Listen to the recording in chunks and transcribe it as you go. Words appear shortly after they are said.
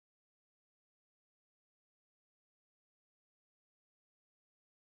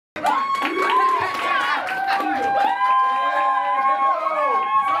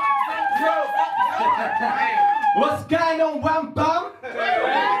know Wham Bam?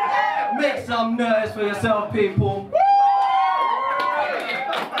 Make some noise for yourself, people.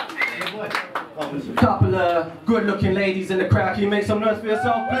 Couple of good-looking ladies in the crowd. Can you make some noise for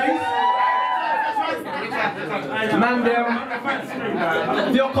yourself, please? Man,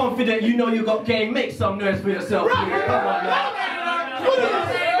 if you're confident, you know you got game. Make some noise for yourself, please. Come on, man.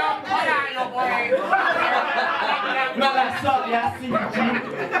 Man, that's up, yeah, I see you, G.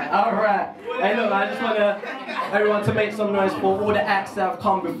 Alright. Hey, look, I just want everyone to make some noise for all the acts that have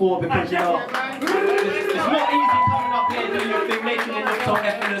come before, because, you know, it's not easy coming up here doing your thing, making it look so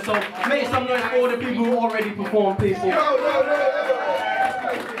effortless. So make some noise for all the people who already perform, people.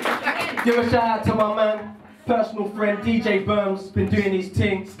 Give a shout out to my man, personal friend, DJ Burns, been doing his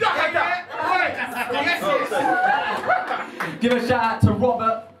thing. Give a shout out to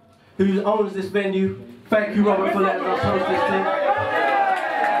Robert, who owns this venue. Thank you, Robert, for letting us host this thing.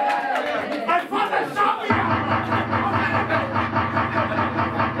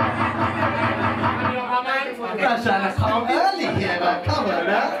 I'm trying to come early here, man. Come on,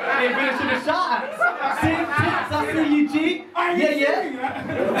 man. Ain't finishing the shout-outs. See, I see you, G. Yeah.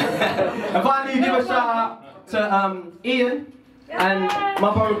 And finally, give a shout-out to Ian and my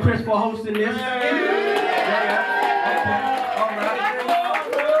brother Chris for hosting this. Yeah.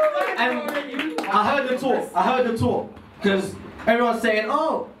 And I heard the talk, because everyone's saying,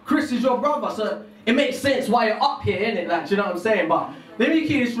 oh, Chris is your brother, so it makes sense why you're up here, innit? Like, do you know what I'm saying? But let me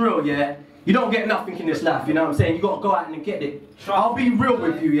keep this real, yeah? You don't get nothing in this life, you know what I'm saying? You gotta go out and get it. I'll be real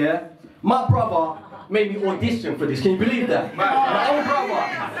with you, yeah? My brother made me audition for this, can you believe that? My own brother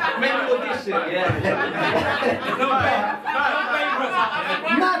made me audition, yeah?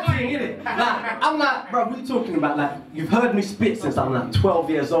 Mad thing, innit? Like, I'm like, bro, what are you talking about? Like, you've heard me spit since I'm like 12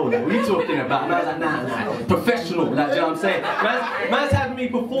 years old. Like, what are you talking about? And I was like, nah, professional, like, do you know what I'm saying? Man's had me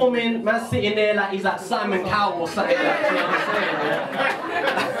performing, man's sitting there like he's like Simon Cowell or something, like, do you know what I'm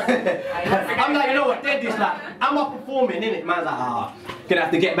saying? I'm like, you know what, dead this, like, I'm up performing, innit? Man's like, gonna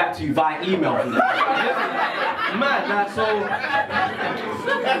have to get back to you via email. Mad, like, so,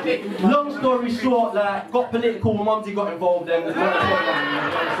 long story short, like, got political, Mumsy got involved, and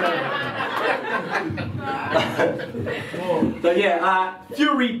so yeah,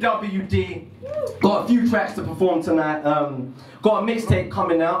 FuryWD, got a few tracks to perform tonight, got a mixtape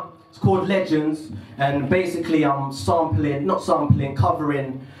coming out, it's called Legends, and basically I'm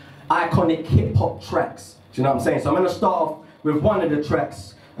covering iconic hip-hop tracks, do you know what I'm saying? So I'm gonna start off with one of the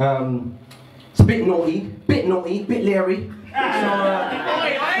tracks, it's a bit naughty, bit leery, so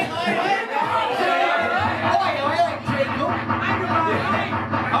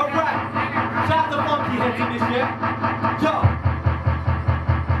in this year. Yo!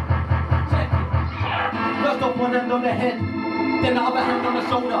 Check it. First off, one hand on the head, then the other hand on the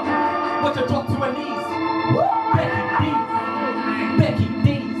shoulder. Watch her drop to her knees. Becky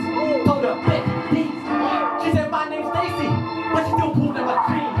D's. Told her Becky D's. She said my name's Stacy, but she still pulled in my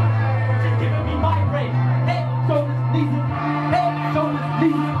jeans. She's giving me migraine. Head, shoulders, knees. Head, shoulders,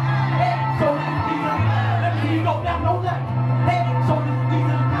 knees. Head, shoulders, knees. Let me see you go down, no left. Head, shoulders,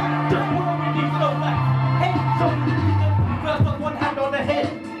 knees. Just put on your knees, no left. First up, one hand on the head.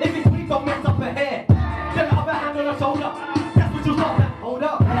 If it's weak, don't mess up her hair. Then the other hand on her shoulder. That's what you stop at. Hold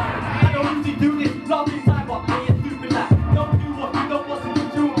up. I don't usually do this. Lovely time, but I ain't stupid like. Don't do what you don't want to do.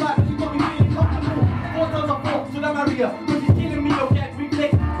 You right, but you got me feeling comfortable. 4 times I'm 4, should I marry her? But she's killing me, no get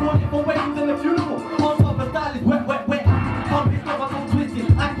reflex. Brought it for weddings and the funeral. On top of style is wet. On this stuff, I'm so twisted.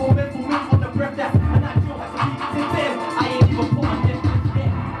 I go mental wings on the breath that's and I feel like a beat since then. I ain't even put my neck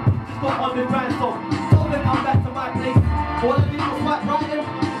yet. Just got on the grind, so I'm back to my place. All I did was swipe right in.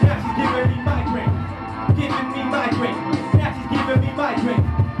 Now she's giving me migraine. Now she's giving me migraine.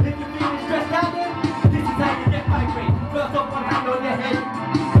 If you're feeling stressed out then, this is how you get migraine. First off, one hand on your head,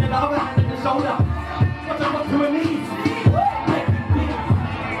 then the other hand on your shoulder. Watch her up to her knees. Becky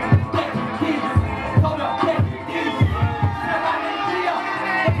D's. Hold up, Becky D's. And I didn't see her,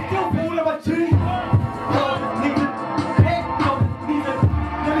 but she's still pulling my cheese. Shoulders, knees. Head, shoulders, knees.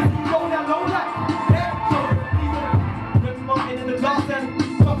 Let me see you go down low like. In the glass and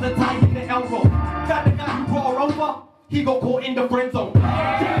from the tie in the elbow. Got the guy who brought her over, he got caught in the friend zone. Let's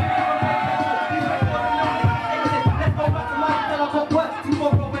go back to mine till I got work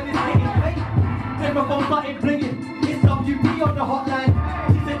tomorrow when it's getting late. Then my phone started blinging, it's WP on the hotline.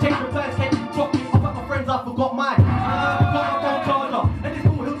 She said change the plans, can you drop me off at my friends, I forgot mine. Got my phone charger, and it's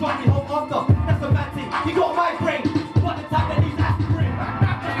cool, he'll drive me home after. That's a bad thing, he got my brain, but the type that needs aspirin.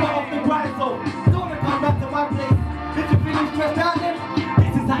 Just got off the grind zone, don't wanna come back to my place. If you're feeling stressed out then,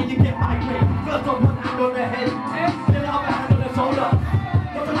 this is how you get migraine. First on one hand on the head, then the other hand on the shoulder.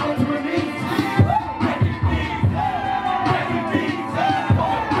 What's the name to her knees? Becky D's.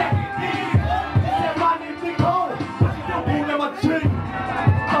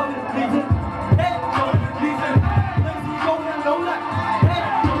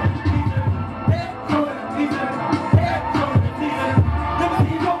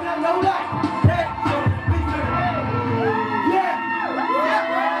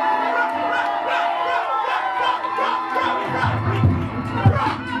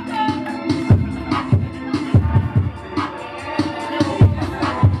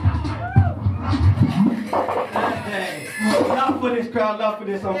 for this crowd, love for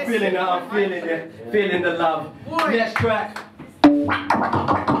this. I'm feeling it, I'm feeling it. Feeling the love. Next track.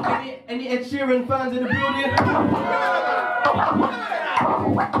 Any Ed Sheeran fans in the building?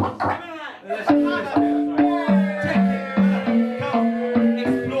 Let's do this. Check it. Come.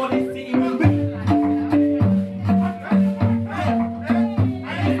 Explore this city with me.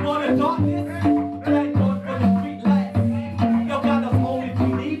 Explore the darkness. Thank God for the street lights. Yo, God, us only if we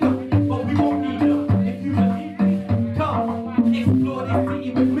need them, but we won't need them. If you believe me, come. Explore this city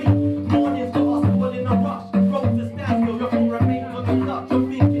with me. Mornings got us all in a rush. Roads to standstill, your phone remains on the clutch. You're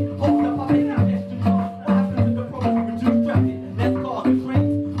thinking, hold up, I'm making gestures. What happens to the problem? Reduce traffic, less cars and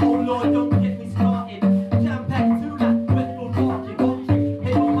trains. Oh Lord, don't get me started. Jam-packed to that, Westfield parking. Hot tree,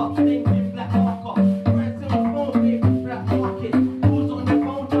 paper cups, stains in black marker. Friends on the phone, baby, black market. Fools on their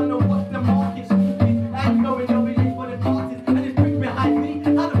phone trying to watch the market. Stupid, and knowing they'll be late for the parties. And this prick behind me,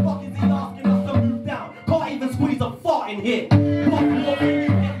 how the fuck is he asking us to move down? Can't even squeeze a fart in here. What more can you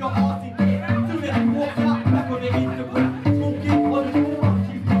get your heart in here? Soon as he walks out, back on the Instagram. Smoking on the floor,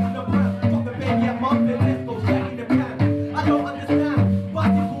 she's pushing the brand. Got the baby at mum, then let's go stacking the can. I don't understand.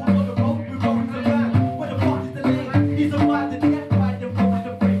 Bicycles on the road, we roll the van. Where the fuck is the lane? He's arrived at the end, ride them roll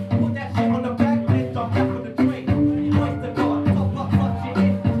the frame. Put that shit on the back, then jump back on the train. Voice the car, top up, touch it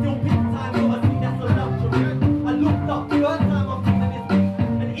in. Still big time, gotta see that's a luxury. I looked up, third time I'm feeling this beat.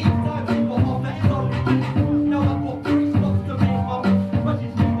 And each time she got off that sorry. Now I've got 3 stops to make up. But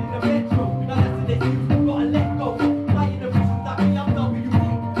she's in the metro. Now that's the excuse, gotta let go. Flying the visions that we love WD.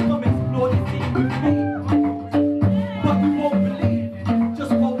 Come explore this city with me. But you won't believe.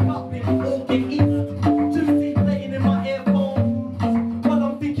 Just woke up in Allgate East. 2 seats playing in my earphones. What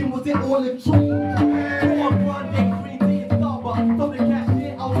I'm thinking, was it all a dream? Go on, Grande, green tea and Starbucks. Stop the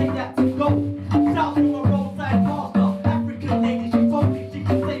cashier, I'll take that to go. Shout to a roadside pastor. African lady, she told me she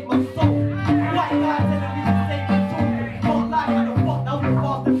could save my soul. White guy telling me to save my soul. Can't lie, how the fuck, now we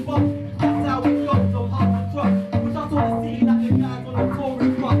fast and fun. That's how it goes, so hard to trust. Wish I saw the city like the guys on the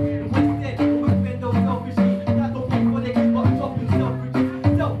touring bus. And when it's dead, we spend those selfish shit. Guys don't pay for their kids, but dropping selfish.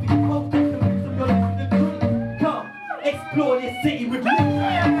 Selfie, most take the pics of your life in the dream. Come, explore this city with me.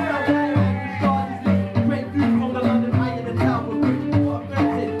 Great view from the London Eye and the Tower Bridge. What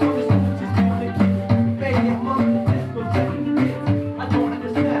granted, from the school, she's still the kid. Baby, I'm on the Tesco checking the kids. I don't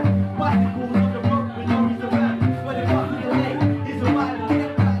understand. Bicycles on the road with no reason man. When it comes to the lake, it's a violent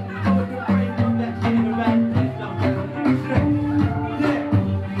get back. Come with the brain on that shit in the van. Yeah.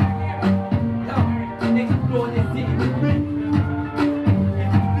 Come, explore this city with me. If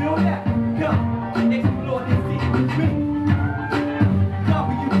you feel that, come, explore this city with me.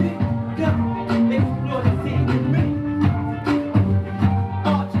 WD, come, explore this city with me.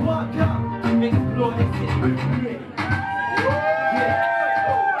 Arch 1, come, explore this city with me. Yeah.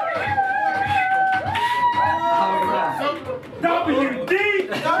 Alright. WD!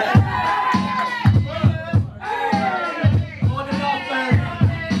 On the north fans,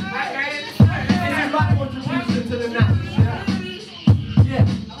 this is my contribution to the night. Yeah.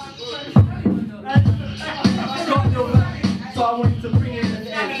 Got your back, so I want you to bring it to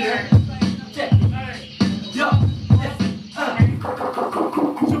the end, yeah? Check it. Yo, listen,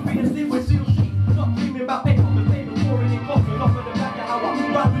 should be the same with you. Not dreaming about paper, but paper pouring in coffee. Off of the back of how I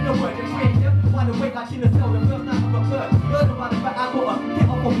ride with the word and change it. Wide awake like in the cell, the first night of a bird. Heard about the fact I gotta get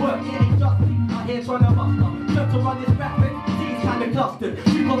off of work. It ain't just me out here trying to muster. Trying to run this rap race, these kinda clustered.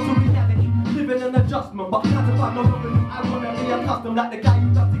 We got to reality, living an adjustment. But 9 to 5, no revenue, I wanna be accustomed. Like the guy who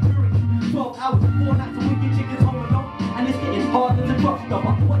does security. 12 hours, 4 nights a week, your chickens home alone. And it's getting harder to trust them.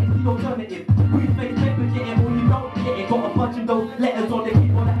 But what is the alternative? Green face paper, get it or you don't get it. Got a bunch of those letters on the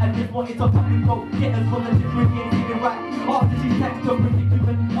keyboard and just wanted to fucking go. Get us from the different games, getting right. After she texted her, bring the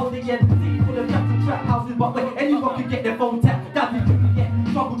human. Oh, the end, see, full of traps and trap houses. But when anyone can get their phone tapped, that's it, you can get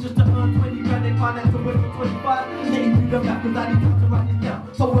trouble just to earn 20 grand and finance to work for 25. Let me do the math, cause I need time to write this down.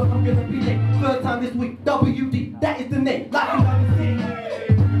 So I'm gonna be late. Third time this week, WD, that is the name. Like you understand.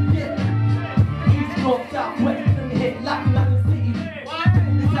 Yeah. East, north, south, west, let me hit. Like you understand.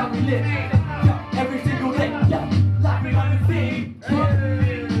 This is how we live. Yeah. Every single day. Yeah. Like you understand. Yeah.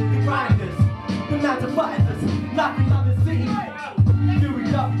 The grinders, the 9 to 5ers. Like you understand.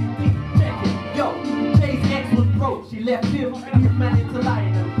 FuryWD, check it. Yo, Jay's ex was broke. She left him. He's managed to lie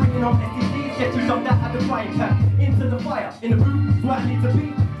in them. Bringing home STDs, get you dumped out of the frying pan. Into the fire, in the booth, where I need to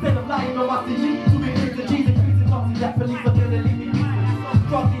be. Instead of lying on my CV, to be free to cheese and increasing chances that police are gonna leave me useless.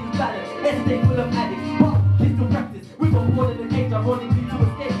 Drug dealers balance, estate full of addicts. But kids to practice, we got more than a cage, ironically to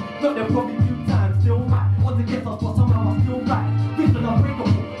escape. Not there probably few times, still right. Odds against us, but somehow I'm still right. Vision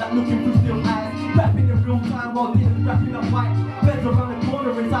unbreakable, like looking through still eyes. Rapping in real time while dealers wrapping up white. Beds around the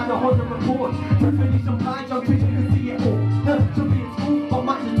corner inside the Honda Record. Definition blind, young Christian can see it all.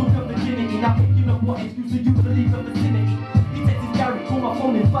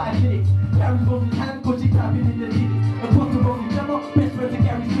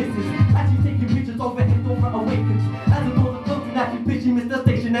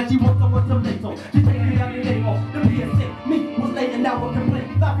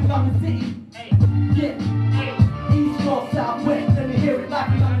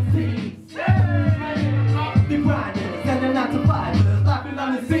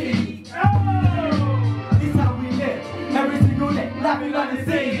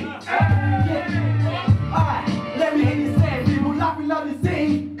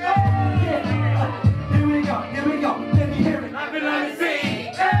 city. Yeah. Here we go. Let me hear it. I've been on the scene.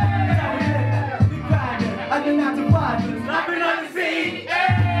 We grinding. And the 9 to 5. I've been on the scene.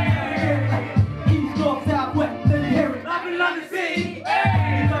 East, north, south, west. Let me hear it. I've been on the scene.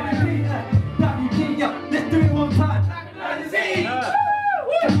 WD, yeah. Let's do it one time. I've been on the scene.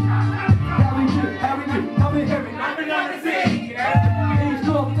 How we do? Come and hear it. I've been on the scene. East,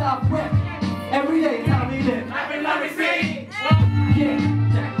 north, south, west. Every day is how we live. I've been on the scene. Yeah.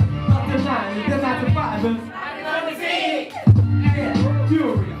 Not the 9, the 9 to 5. I've been on the scene. Yeah.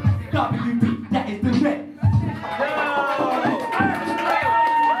 Fury, WD, that is the net.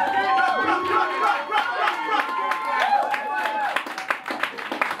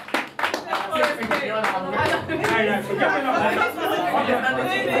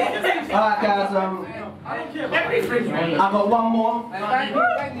 Alright guys, I got one more.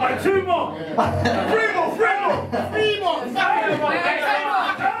 2 more. 3 more. 3 more.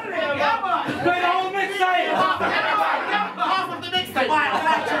 Play the whole mixtape. Half of the mixtape.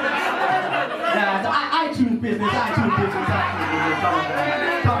 Nah, it's iTunes business. Come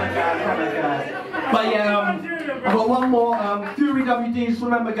on guys. But yeah, I got one more. FuryWD. Just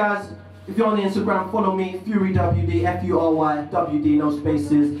remember guys, if you're on the Instagram, follow me, FuryWD, FURYWD, no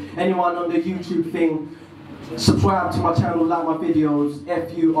spaces. Anyone on the YouTube thing, subscribe to my channel, like my videos,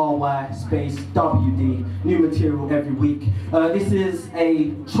 FURY space WD. New material every week. This is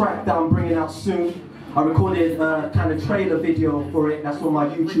a track that I'm bringing out soon. I recorded a kind of trailer video for it. That's on my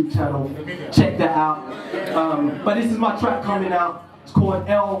YouTube channel. Check that out. But this is my track coming out. It's called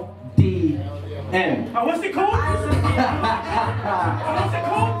LDN. What's it called? What's it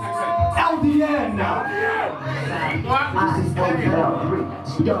called? LDN now. Yeah, this is LDN.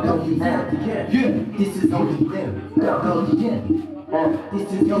 LDN. This is LDN.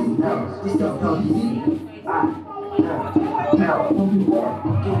 This is LDN.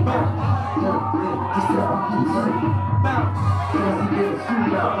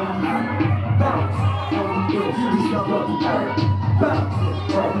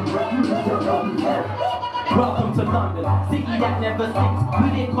 Welcome to London, city that never sleeps. We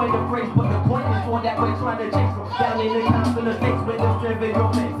didn't coin the phrase, but the point is for that we're trying to chase from. Down in the council estates where they're serving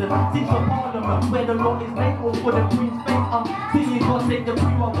your mates. Seats for parliament where the law is made or for the queen's face. I'm singing God save the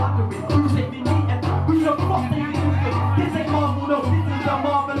queen while wondering who's saving me and who's the fuck saving you. This ain't Marvel, no, this is a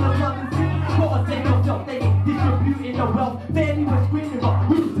marvelous London city. Gotta save yourself, they ain't distributing the wealth. Fairly we're screaming, but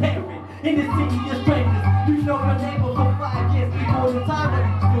who's tearing? In this city, you're strangers. You know the name for 5 years before the time, but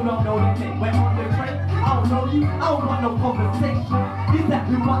you still don't know the name. We're on the train. I don't know you, I don't want no conversation. Is that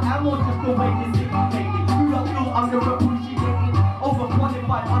who I am or just the way this city made me? You don't feel underappreciated,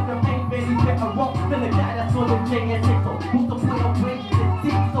 overqualified, underpaid, barely better rock than the guy that's on the JSA. So what's the point of wages? It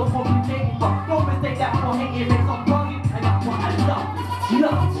seems so complicated, but don't mistake that for hating, makes us bugging, and that's what I love.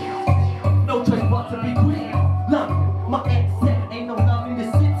 No choice but to be queen. Love, my ex said ain't no love in the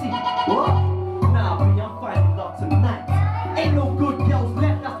city. What? Nah, B, I'm finding love tonight. Ain't no good girls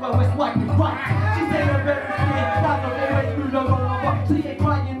left, that's why we're swiping right. She said her very scared, now the always through the roller. She ain't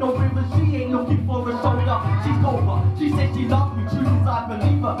crying no rivers, she ain't looking for a shoulder. She's over, she said she loves me, true as I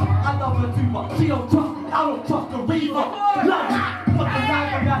believe her. I love her too much, she don't trust me, I don't trust the reaver. Love, but the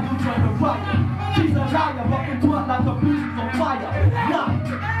liar got who's trying to write. She's a liar, but can twerk like a beast on fire.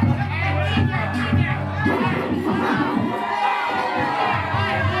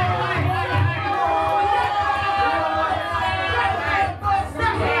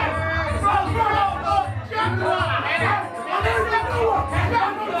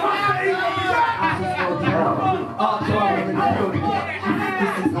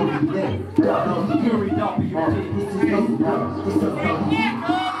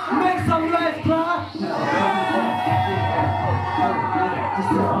 Make some life cry.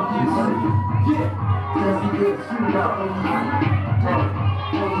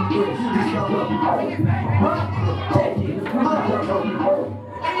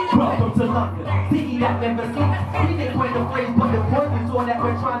 Welcome to London, city that never sleeps. We didn't coin the phrase, but the point is all that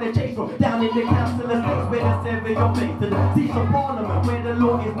we're trying to chase from. Down in the council estates where they're serving your face. To the seats of parliament where the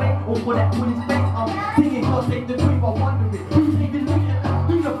law is made, or for that queen's face. I'm singing God save the queen while wondering who's saving me and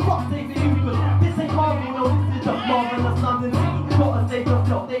who the fuck saving you. Cause this ain't Marvel, no, this is just marvelous London city. Gotta save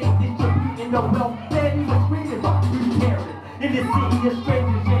yourself, they ain't distributing no wealth. They're even screaming, but who's caring? In this city, you're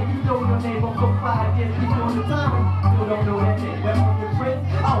strangers, yeah, you know your name, but for 5 years before the time, still don't know that name. We're on the trend,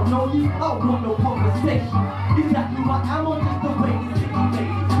 I don't know you, I don't want no conversation. Is that who I am or just the way this city made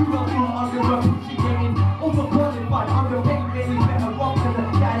me? You don't feel underappreciated, overqualified, underpaid, maybe better off than the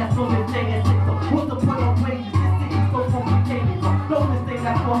guy that's on the JSA. So what's the point of wages? This city's so complicated, but don't mistake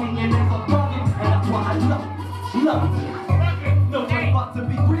that for hanging, makes us bugging, and that's what I love. No choice but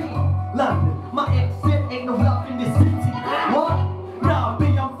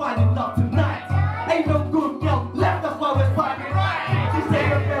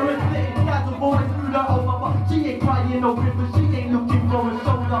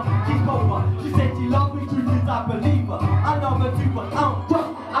I believe her. I love her too, but I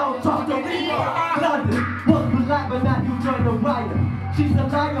don't trust the reader. London, was polite, but now you join the rider. She's a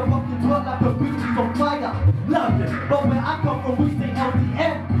liar, walking toward like a beach, she's on fire. London, but where I come from, we say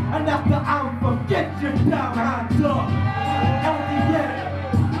LDN. And after I'm from, get your down hands up. LDN,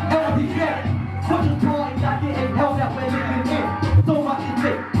 LDN. Such a party that getting held that we're living in. So much is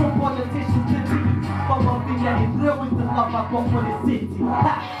it from politicians to TV. But one thing that is real is the love I got for this city.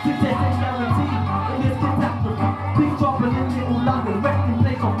 Success ain't guaranteed in this catastrophe. Big trouble in little London, resting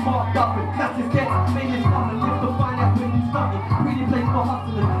place on Mark Dublin. Massive death, made it come and live to find out when you started. Really place for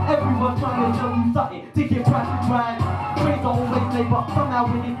hustling, everyone trying to show you something. Ticket prices rise, trades are always late, but somehow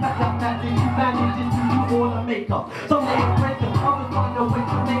when it's back up that thing, you manage it to do all the makeup. Some days break them, others find a way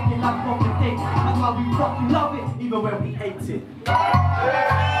to make it like fucking thing. That's why we fucking love it, even when we hate it.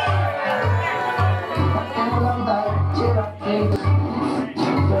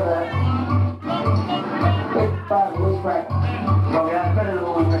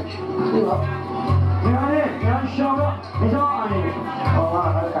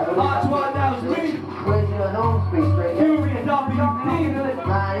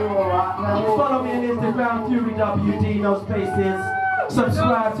 Follow me on Instagram, FuryWD, no spaces.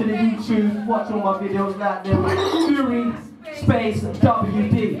 Subscribe to the YouTube, watch all my videos like them. Fury space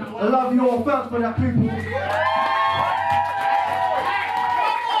WD. I love you all. Thanks for that, people.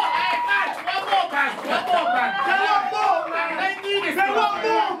 One more, man. They need it. One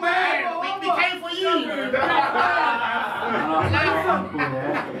more, man. We came for you.